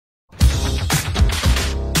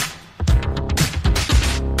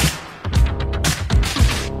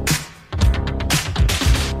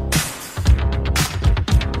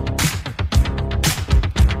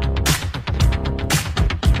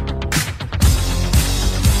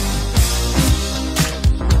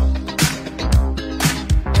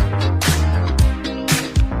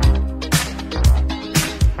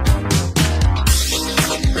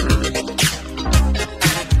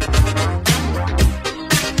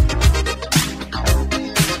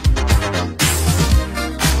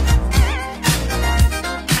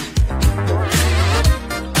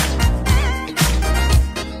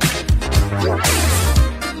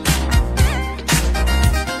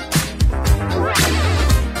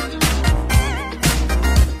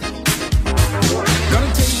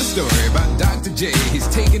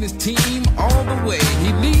taking his team all the way.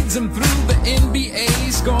 He leads them through the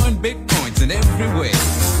NBA, scoring big points in every way.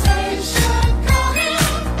 They should call him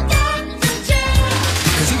Dr. J.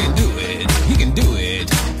 'Cause he can do it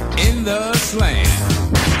in the slam.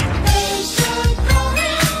 They should call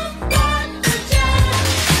him Dr. J.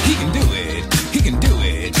 He can do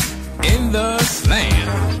it in the slam.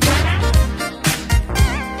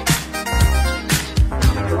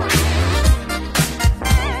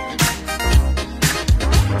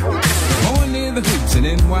 The hoops in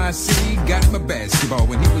NYC, got my basketball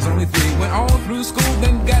when he was only 3. Went all through school,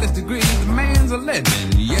 then got his degree. The man's a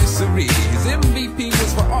legend, yes sirree. His MVP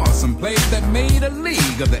was for awesome plays that made a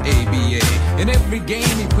league of the ABA. In every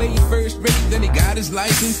game he played first rate, then he got his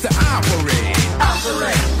license to operate.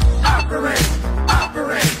 Operate.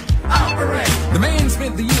 The man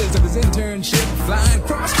spent the years of his internship flying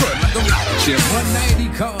cross-court like a rocket ship. One night he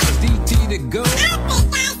caused DT to go.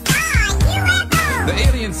 The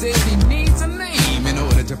alien said he needs a name in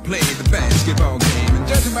order to play the basketball game. And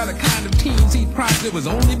judging by the kind of teams he prompted, it was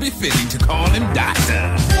only befitting to call him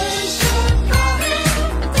Doctor. They should call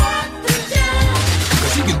him Dr. J.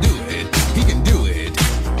 'Cause he can do it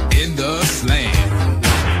in the slam.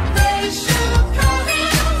 They should call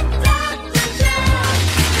him Dr. J.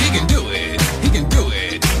 He can do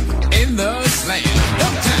it in the slam.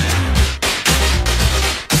 One time.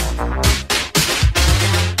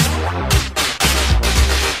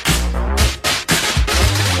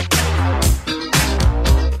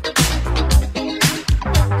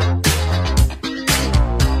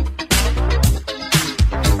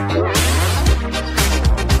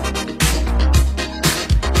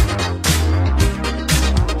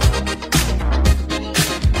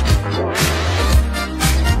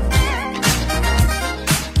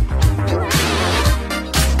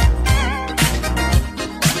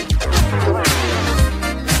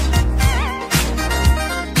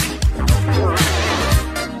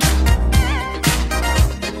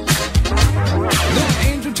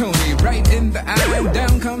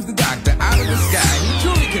 Down comes the doctor out of the sky. He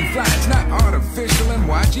truly can fly, it's not artificial. And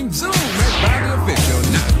watch him zoom right by the official.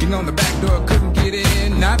 Knocking on the back door, couldn't get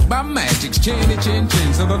in. Not by magic's chinny chin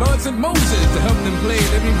chin. So the Lord sent Moses to help them play.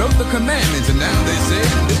 Then he wrote the commandments, and now they say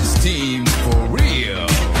this team's for real.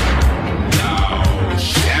 Now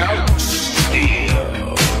shout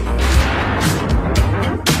still.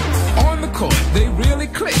 On the court, they really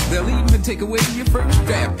click. They'll even take away your first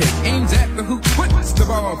draft pick. Aims at the hoop, puts the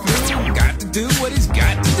ball through. Got to do what he's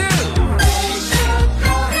got to do. They should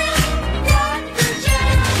call him Dr. J.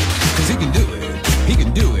 'Cause he can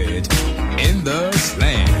do it in the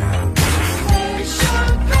slam. They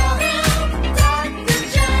should call him Dr.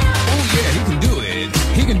 J. Oh yeah, he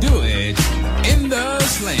can do it in the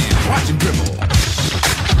slam. Watch him dribble.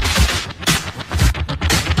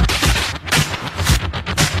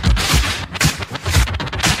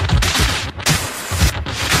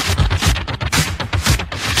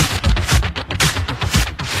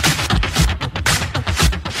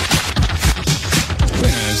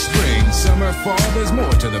 Fall, there's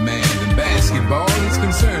more to the man than basketball. He's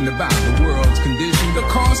concerned about the world's condition, the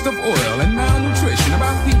cost of oil and malnutrition,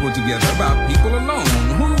 about people together, about people alone.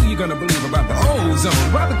 Who you gonna believe about the ozone?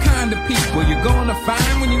 About the kind of people you're gonna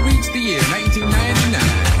find when you reach the year 1999.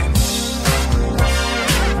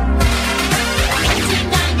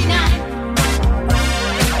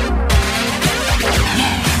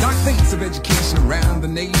 Doc thinks of education around the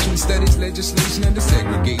nation, studies legislation and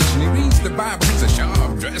desegregation. He reads the Bible, he's a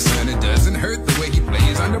sharp dresser, and it doesn't hurt the way he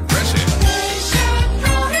plays under pressure. They should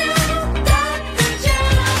call him Dr. J.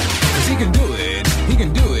 'Cause he can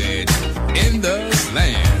do it in the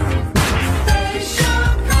slam. They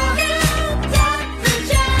should call him Dr.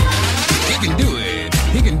 J.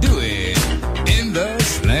 He can do it in the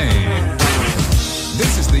slam.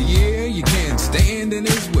 This is the year you can't stand in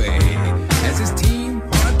his way, as his team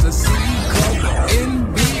parts a sea called the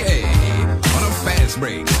NBA. On a fast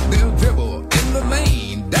break, they'll dribble in the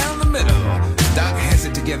lane, down the middle. Doc has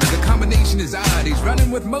it together, the combination is odd. He's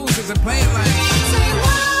running with Moses and playing like